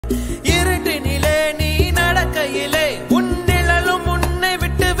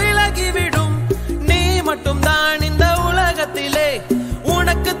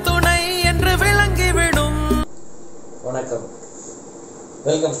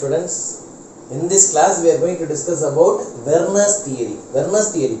Welcome students. In this class we are going to discuss about Werner's theory. Werner's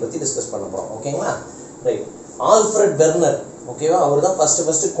theory பத்தி discuss பண்ண போறோம். ஓகேங்களா? Right. Alfred Werner, ஓகேவா? அவர் தான்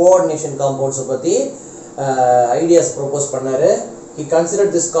first coordination compounds பத்தி ideas propose பண்ணாரு. He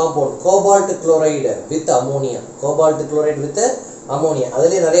considered this compound cobalt chloride with ammonia. Cobalt chloride with ammonia.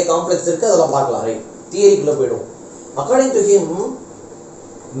 அதிலே நிறைய காம்ப்ளெக்ஸ் இருக்கு, அதெல்லாம் பார்க்கலாம். ரைட். தியரிக்குள்ள போய்டுவோம். According to him,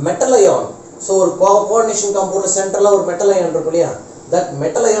 metal ion. So ஒரு coordination compound centralல ஒரு metal ion இருக்கு இல்லையா? That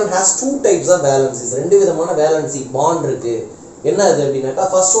metal ion has two types of valencies. ரெண்டு விதமான valency bond இருக்கு. என்ன அது அப்படினாக்கா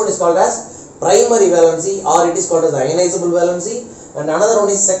first one is called as primary valency or it is called as ionizable valency and another one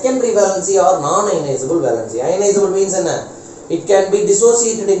is secondary valency or non-ionizable valency. Ionizable means என்ன? It can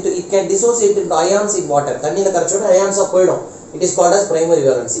dissociate into ions in water. தண்ணில கரைச்சோட ions போய்டும். It is called as primary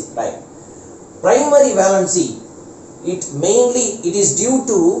valency. Right. Primary valency, it is due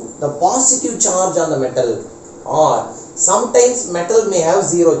to the positive charge on the metal, or sometimes metal may have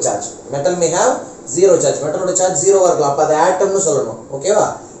zero charge. Metal ஓட charge zero இருக்கலாம். அப்ப அது atom னு சொல்லணும். ஓகேவா?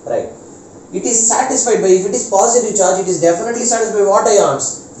 Right. It is satisfied by, if it is positive charge, it is definitely satisfied by what ions?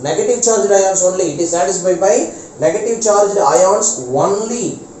 Negative charged ions only. It is satisfied by negative charged ions only.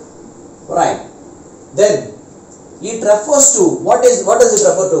 Right. Then it refers to what does it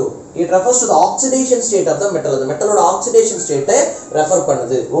refer to? It refers to the oxidation state of the metal. The metal oda oxidation state refer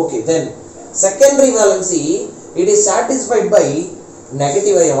பண்ணுது. Okay. Then secondary valency, it is satisfied by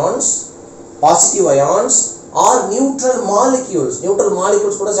negative ions, positive ions or neutral molecules. Neutral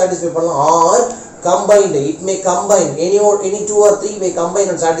molecules kuda satisfy பண்ணலாம் or combined. It may combine any two or three may combine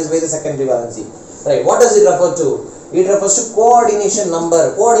and satisfy the secondary valency. Right. What does it refer to? It refers to coordination number.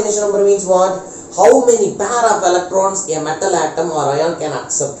 Coordination number means what? How many pair of electrons a metal atom or ion can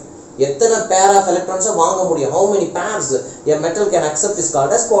accept. எத்தனை pair of electrons வாங்க முடியும்? How many pairs a metal can accept is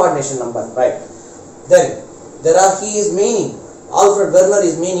called as coordination number. Right. Then Alfred Werner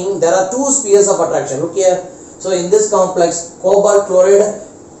is meaning there are two spheres of attraction. Look here. So in this complex cobalt chloride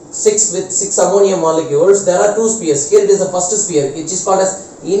 6 with 6 ammonium molecules, there are two spheres. Here it is the first sphere, which is called as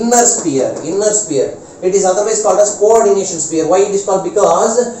inner sphere. It is otherwise called as coordination sphere. Why it is called?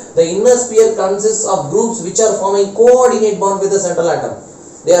 Because the inner sphere consists of groups which are forming coordinate bond with the central atom.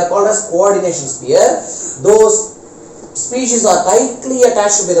 They are called as coordination sphere. Those species are tightly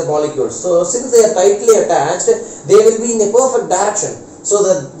attached with the molecules. So since they are tightly attached, they will be in a perfect direction. So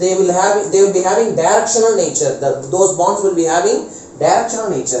that they will be having directional nature. Those bonds will be having directional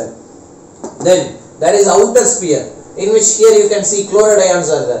nature. Then there is outer sphere, in which here you can see chloride ions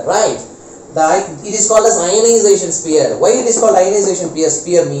are there. Right. It is called as ionization sphere. Why it is called ionization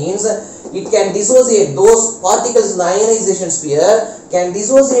sphere means it can dissociate. Those particles in the ionization sphere can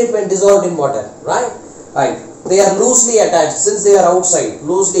dissociate when dissolved in water. Right. They are loosely attached since they are outside,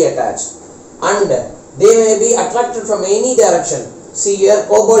 loosely attached, and they may be attracted from any direction. See here,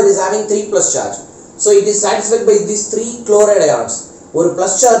 cobalt is having 3+ charge, so it is satisfied by these 3 chloride ions. Or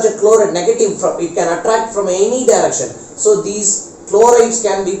plus charge chloride negative, it can attract from any direction. So these chlorides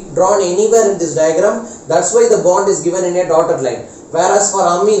can be drawn anywhere in this diagram. That's why the bond is given in a dotted line. Whereas for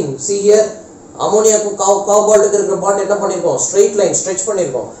amine, see here, ammonia ku cobalt ku irukra bond enna pannirkom, straight line stretch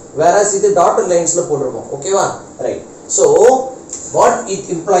pannirkom, whereas idu dotted lines la potirukom. Okay va? Right. So what it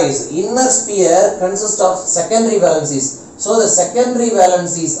implies, inner sphere consists of secondary valencies. So the secondary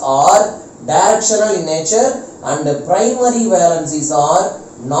valencies are directional in nature and the primary valencies are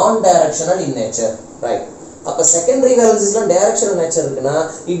non-directional in nature. Right. அப்ப secondary valencies la directional nature இருக்குனா,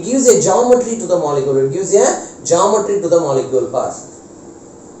 it gives a geometry to the molecule. Pass.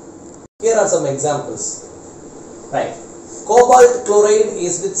 Here are some examples. Right. Cobalt chloride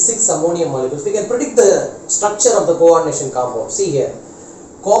is with 6 ammonium molecules. We can predict the structure of the coordination compound. See here.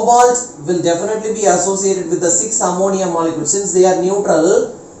 Cobalt will definitely be associated with the 6 ammonium molecules since they are neutral.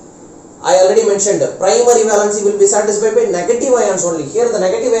 I already mentioned primary valency will be satisfied by negative ions only. Here the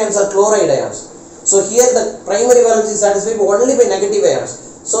negative ions are chloride ions. So here the primary valency is satisfied only by negative ions.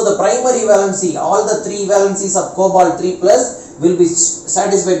 So the primary valency, all the 3 valencies of cobalt 3+ will be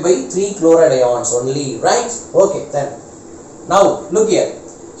satisfied by 3 chloride ions only. Right? Okay. Then now look here.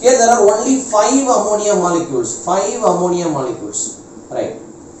 Here there are only 5 ammonium molecules. 5 ammonium molecules. Right.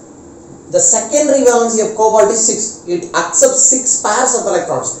 The secondary valency of cobalt is 6. It accepts 6 pairs of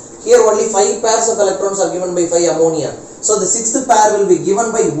electrons. Here only 5 pairs of electrons are given by 5 ammonia. So the 6th pair will be given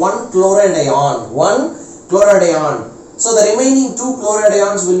by 1 chloride ion. So the remaining 2 chloride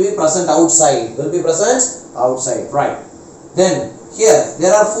ions will be present outside. Right. Then here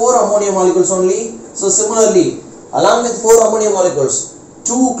there are 4 ammonia molecules only. So similarly, along with 4 ammonia molecules,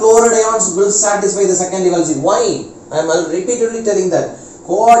 2 chloride ions will satisfy the secondary valency. Why? I am repeatedly telling that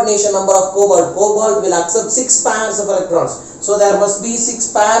coordination number of cobalt. Cobalt will accept 6 pairs of electrons. So there must be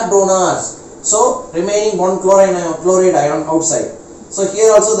 6 paired donors. So remaining 1 chloride ion outside. So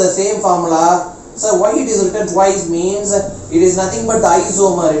here also the same formula. So why it is written twice means it is nothing but the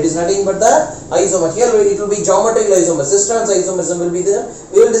isomer. It is nothing but the isomer. Here it will be geometrical isomer. Cis-trans isomerism will be there.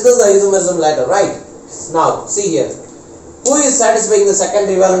 We will discuss the isomerism later, right? Now see here. Who is satisfying the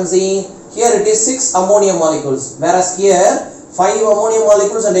secondary valency? Here it is 6 ammonium molecules. Whereas here 5 ammonium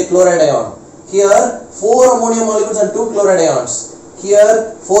molecules and a chloride ion. Here 4 ammonium molecules and 2 chloride ions.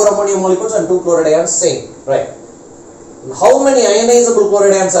 Here 4 ammonium molecules and 2 chloride ions. Same, right? How many ionizable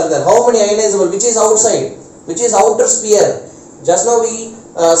chloride ions are there? How many ionizable? Which is outside? Which is outer sphere? Just now we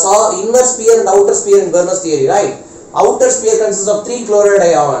saw inner sphere and outer sphere in Werner's theory, right? Outer sphere consists of 3 chloride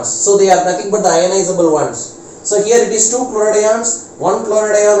ions. So they are nothing but the ionizable ones. So here it is 2 chloride ions, 1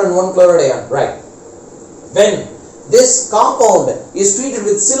 chloride ion and 1 chloride ion, right? When this compound is treated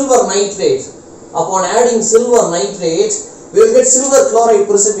with silver nitrate, upon adding silver nitrate, we will get silver chloride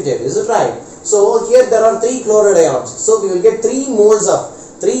precipitate. Is it right? So here there are 3 chloride ions. So we will get 3 moles of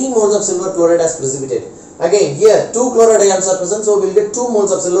silver chloride as precipitate. Again here 2 chloride ions are present, so we will get 2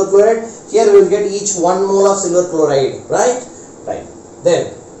 moles of silver chloride. Here we will get each 1 mole of silver chloride. Right? Right.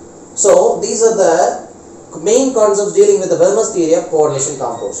 Then, so these are the main concepts dealing with the Werner's theory of coordination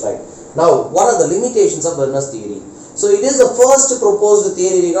compounds. Right? Now, what are the limitations of Werner's theory? So it is the first proposed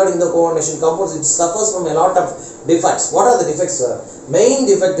theory regarding the coordination compounds. It suffers from a lot of defects. What are the defects, sir? Main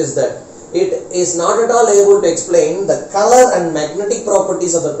defect is that it is not at all able to explain the color and magnetic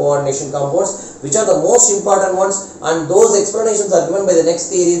properties of the coordination compounds, which are the most important ones, and those explanations are given by the next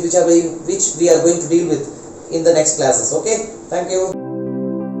theories which we are going to deal with in the next classes. Okay, thank you.